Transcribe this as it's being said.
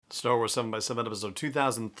Star Wars 7 by 7 episode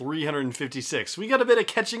 2356. We got a bit of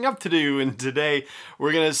catching up to do, and today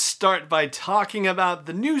we're going to start by talking about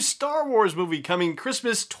the new Star Wars movie coming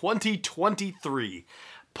Christmas 2023.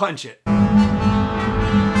 Punch it.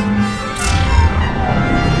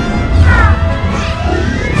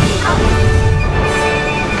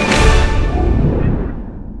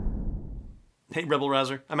 Hey Rebel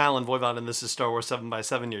Rouser, I'm Alan Voivod and this is Star Wars 7 by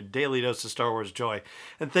 7, your daily dose of Star Wars joy.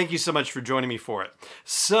 And thank you so much for joining me for it.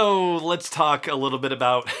 So let's talk a little bit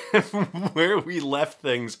about where we left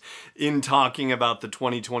things in talking about the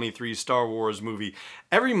 2023 Star Wars movie.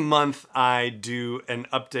 Every month I do an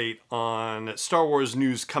update on Star Wars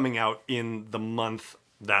news coming out in the month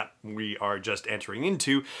that we are just entering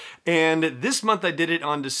into. And this month I did it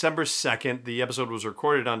on December 2nd. The episode was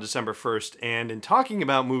recorded on December 1st. And in talking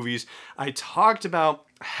about movies, I talked about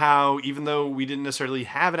how, even though we didn't necessarily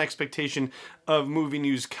have an expectation of movie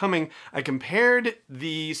news coming, I compared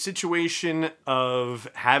the situation of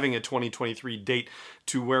having a 2023 date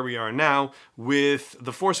to where we are now with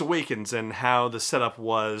The Force Awakens and how the setup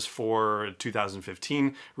was for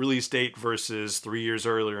 2015 release date versus 3 years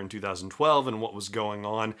earlier in 2012 and what was going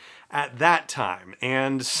on at that time.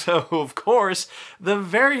 And so, of course, the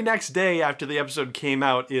very next day after the episode came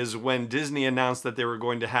out is when Disney announced that they were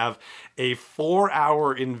going to have a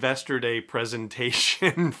 4-hour Investor Day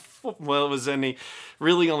presentation. Well, it was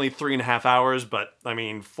really only 3.5 hours, but I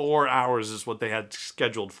mean, 4 hours is what they had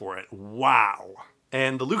scheduled for it. Wow.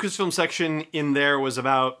 And the Lucasfilm section in there was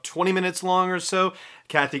about 20 minutes long or so.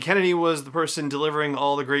 Kathy Kennedy was the person delivering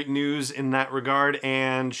all the great news in that regard,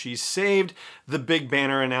 and she saved the big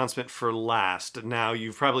banner announcement for last. Now,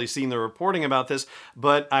 you've probably seen the reporting about this,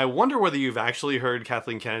 but I wonder whether you've actually heard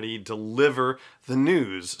Kathleen Kennedy deliver the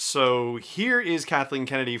news. So here is Kathleen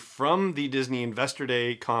Kennedy from the Disney Investor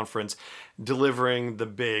Day conference delivering the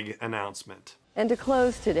big announcement. And to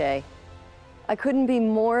close today, I couldn't be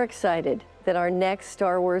more excited that our next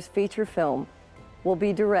Star Wars feature film will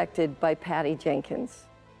be directed by Patty Jenkins.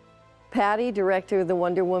 Patty, director of the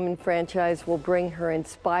Wonder Woman franchise, will bring her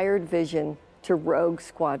inspired vision to Rogue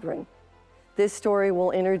Squadron. This story will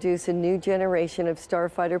introduce a new generation of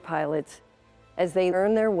starfighter pilots as they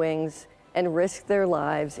earn their wings and risk their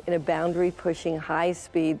lives in a boundary-pushing,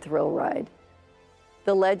 high-speed thrill ride.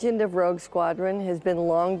 The legend of Rogue Squadron has been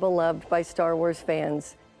long beloved by Star Wars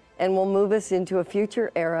fans and will move us into a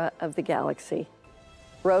future era of the galaxy.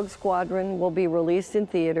 Rogue Squadron will be released in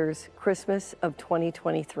theaters Christmas of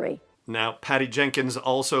 2023. Now, Patty Jenkins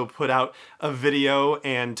also put out a video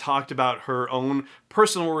and talked about her own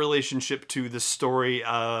personal relationship to the story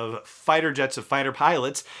of fighter jets, of fighter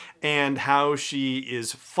pilots, and how she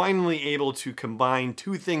is finally able to combine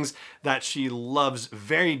two things that she loves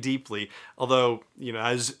very deeply. Although,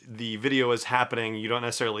 as the video is happening, you don't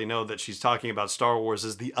necessarily know that she's talking about Star Wars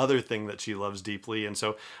as the other thing that she loves deeply. And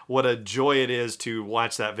so what a joy it is to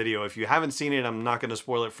watch that video. If you haven't seen it, I'm not going to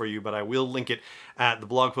spoil it for you, but I will link it at the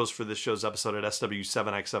blog post for this show's episode at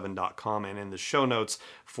sw7x7.com and in the show notes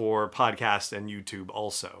for podcast and YouTube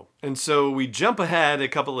also. And so we jump ahead a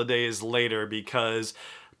couple of days later because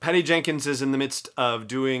Patty Jenkins is in the midst of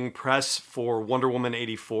doing press for Wonder Woman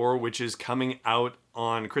 84, which is coming out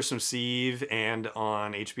on Christmas Eve and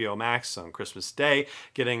on HBO Max on Christmas Day,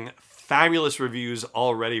 getting fabulous reviews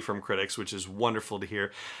already from critics, which is wonderful to hear.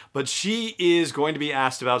 But she is going to be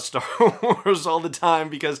asked about Star Wars all the time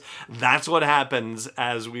because that's what happens,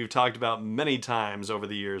 as we've talked about many times over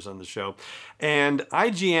the years on the show. And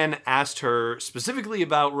IGN asked her specifically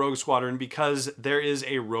about Rogue Squadron because there is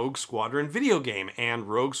a Rogue Squadron video game, and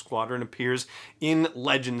Rogue Squadron appears in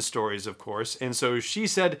Legend stories, of course. And so she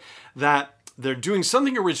said that they're doing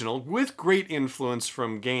something original with great influence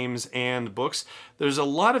from games and books. There's a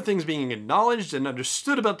lot of things being acknowledged and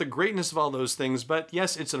understood about the greatness of all those things, but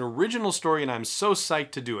yes, it's an original story and I'm so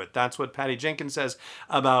psyched to do it. That's what Patty Jenkins says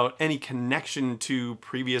about any connection to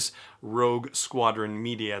previous Rogue Squadron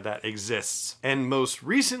media that exists. And most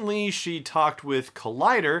recently, she talked with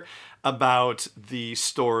Collider about the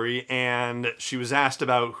story, and she was asked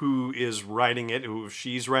about who is writing it, if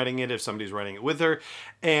she's writing it, if somebody's writing it with her,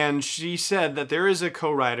 and she said that there is a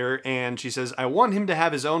co-writer, and she says, I want him to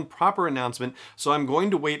have his own proper announcement, so I'm going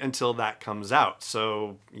to wait until that comes out.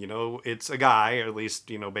 So, it's a guy, or at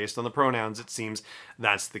least, based on the pronouns, it seems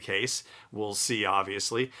that's the case. We'll see,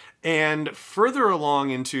 obviously. And further along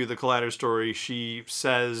into the Collider story, she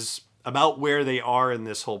says about where they are in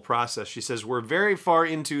this whole process. She says, we're very far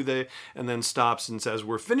into and then stops and says,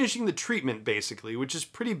 we're finishing the treatment basically, which is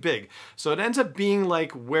pretty big. So it ends up being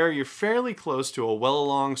like where you're fairly close to a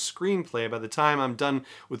well-along screenplay by the time I'm done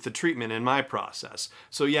with the treatment in my process.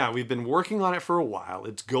 So yeah, we've been working on it for a while.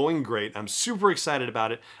 It's going great. I'm super excited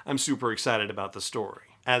about it. I'm super excited about the story.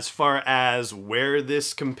 As far as where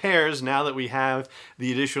this compares, now that we have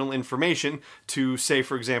the additional information to, say,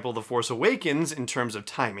 for example, The Force Awakens in terms of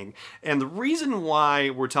timing. And the reason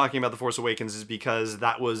why we're talking about The Force Awakens is because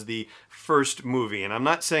that was the first movie. And I'm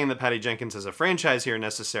not saying that Patty Jenkins has a franchise here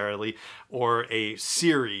necessarily, or a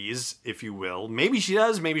series, if you will. Maybe she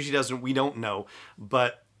does, maybe she doesn't, we don't know.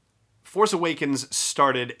 But Force Awakens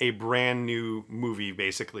started a brand new movie,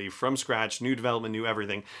 basically, from scratch, new development, new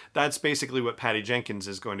everything. That's basically what Patty Jenkins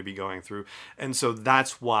is going to be going through. And so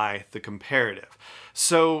that's why the comparative.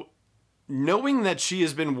 So knowing that she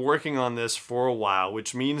has been working on this for a while,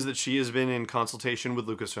 which means that she has been in consultation with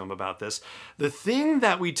Lucasfilm about this, the thing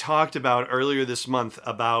that we talked about earlier this month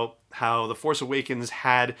about how The Force Awakens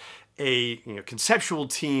had a conceptual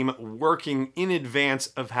team working in advance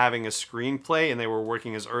of having a screenplay, and they were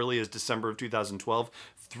working as early as December of 2012,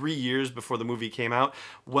 3 years before the movie came out.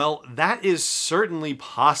 Well, that is certainly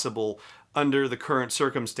possible under the current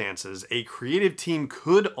circumstances. A creative team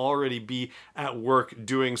could already be at work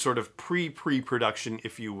doing sort of pre-production,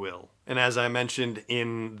 if you will. And as I mentioned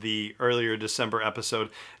in the earlier December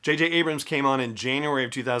episode, J.J. Abrams came on in January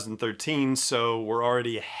of 2013, so we're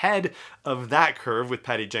already ahead of that curve, with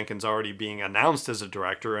Patty Jenkins already being announced as a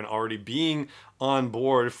director and already being on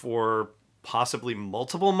board for possibly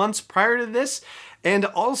multiple months prior to this, and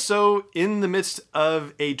also in the midst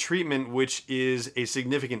of a treatment which is a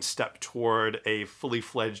significant step toward a fully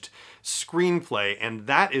fledged screenplay, and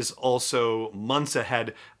that is also months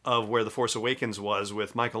ahead of where The Force Awakens was,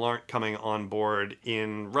 with Michael Arndt coming on board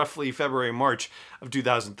in roughly February, March of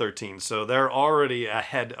 2013. So they're already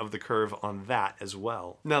ahead of the curve on that as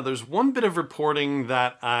well. Now, there's one bit of reporting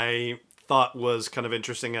that I thought was kind of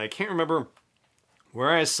interesting, and I can't remember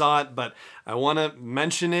where I saw it, but I want to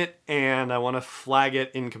mention it and I want to flag it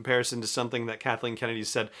in comparison to something that Kathleen Kennedy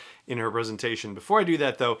said in her presentation. Before I do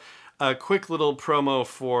that, though, a quick little promo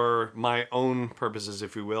for my own purposes,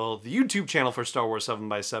 if you will. The YouTube channel for Star Wars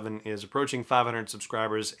 7x7 is approaching 500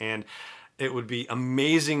 subscribers, and it would be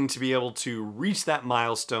amazing to be able to reach that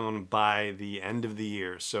milestone by the end of the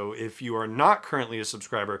year. So if you are not currently a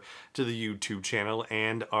subscriber to the YouTube channel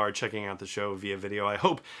and are checking out the show via video, I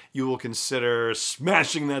hope you will consider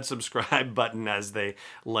smashing that subscribe button, as they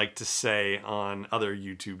like to say on other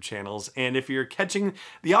YouTube channels. And if you're catching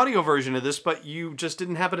the audio version of this, but you just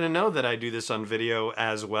didn't happen to know that I do this on video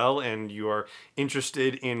as well, and you are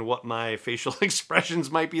interested in what my facial expressions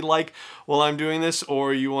might be like while I'm doing this,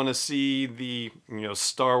 or you want to see the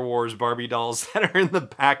Star Wars Barbie dolls that are in the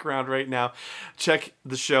background right now, check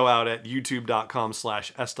the show out at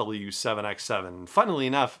youtube.com/SW7x7. Funnily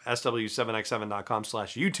enough,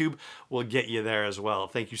 SW7x7.com/YouTube will get you there as well.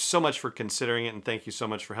 Thank you so much for considering it, and thank you so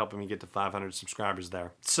much for helping me get to 500 subscribers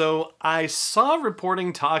there. So I saw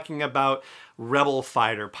reporting talking about Rebel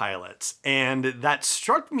fighter pilots, and that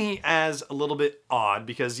struck me as a little bit odd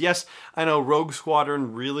because, yes, I know Rogue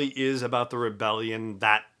Squadron really is about the rebellion.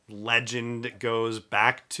 That legend goes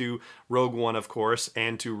back to Rogue One, of course,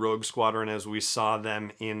 and to Rogue Squadron as we saw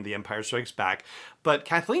them in The Empire Strikes Back. But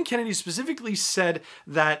Kathleen Kennedy specifically said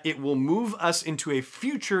that it will move us into a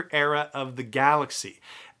future era of the galaxy.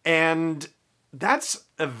 And that's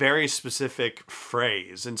a very specific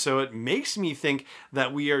phrase. And so it makes me think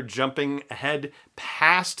that we are jumping ahead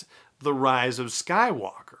past the rise of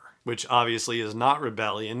Skywalker, which obviously is not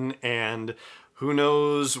rebellion, and who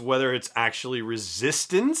knows whether it's actually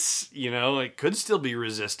resistance. It could still be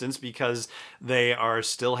resistance because they are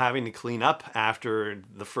still having to clean up after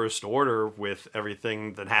the First Order with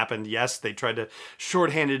everything that happened. Yes, they tried to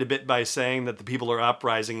shorthand it a bit by saying that the people are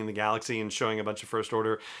uprising in the galaxy and showing a bunch of First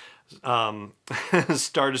Order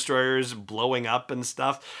Star Destroyers blowing up and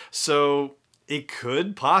stuff. So it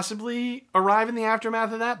could possibly arrive in the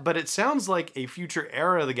aftermath of that, but it sounds like a future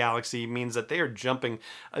era of the galaxy means that they are jumping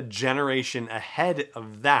a generation ahead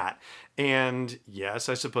of that. And yes,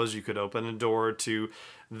 I suppose you could open a door to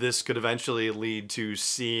this could eventually lead to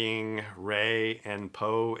seeing Rey and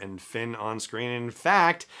Poe and Finn on screen. In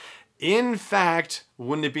fact,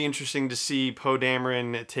 Wouldn't it be interesting to see Poe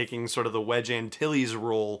Dameron taking sort of the Wedge Antilles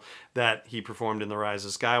role that he performed in The Rise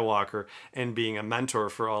of Skywalker and being a mentor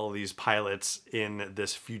for all of these pilots in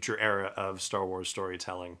this future era of Star Wars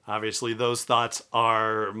storytelling? Obviously, those thoughts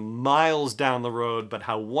are miles down the road, but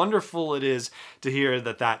how wonderful it is to hear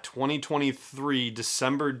that 2023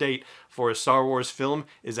 December date for a Star Wars film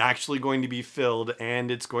is actually going to be filled, and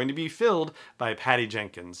it's going to be filled by Patty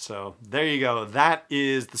Jenkins. So there you go. That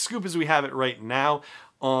is the scoop as we have it right now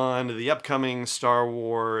on the upcoming Star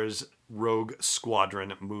Wars Rogue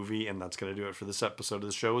Squadron movie, and that's going to do it for this episode of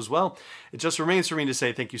the show as well. It just remains for me to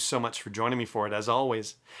say thank you so much for joining me for it, as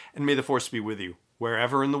always, and may the Force be with you,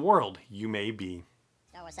 wherever in the world you may be.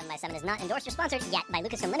 Star Wars 7x7 is not endorsed or sponsored yet by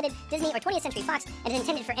Lucasfilm Limited, Disney, or 20th Century Fox, and is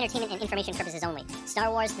intended for entertainment and information purposes only.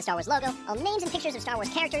 Star Wars, the Star Wars logo, all names and pictures of Star Wars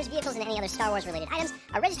characters, vehicles, and any other Star Wars-related items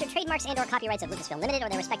are registered trademarks and/or copyrights of Lucasfilm Limited or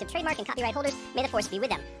their respective trademark and copyright holders. May the Force be with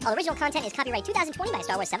them. All original content is copyright 2020 by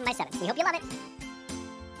Star Wars 7x7. We hope you love it.